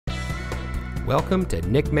Welcome to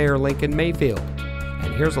Nick Mayer Lincoln Mayfield,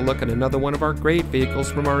 and here's a look at another one of our great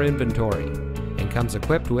vehicles from our inventory, and comes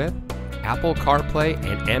equipped with Apple CarPlay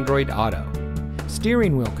and Android Auto,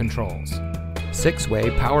 steering wheel controls,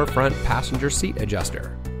 6-way power front passenger seat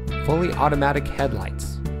adjuster, fully automatic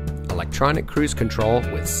headlights, electronic cruise control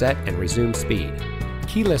with set and resume speed,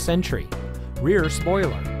 keyless entry, rear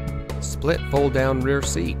spoiler, split fold-down rear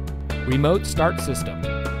seat, remote start system,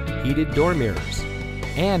 heated door mirrors,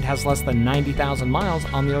 and has less than 90,000 miles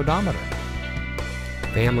on the odometer.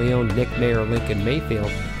 Family-owned Nick Mayer Lincoln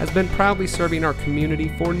Mayfield has been proudly serving our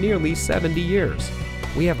community for nearly 70 years.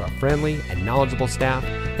 We have a friendly and knowledgeable staff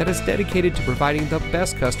that is dedicated to providing the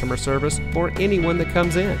best customer service for anyone that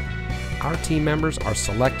comes in. Our team members are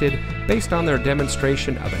selected based on their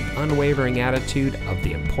demonstration of an unwavering attitude of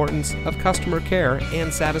the importance of customer care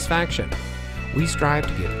and satisfaction. We strive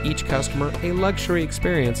to give each customer a luxury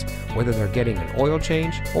experience, whether they're getting an oil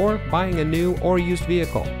change or buying a new or used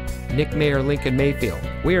vehicle. Nick Mayer Lincoln Mayfield,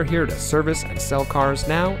 we are here to service and sell cars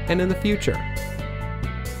now and in the future.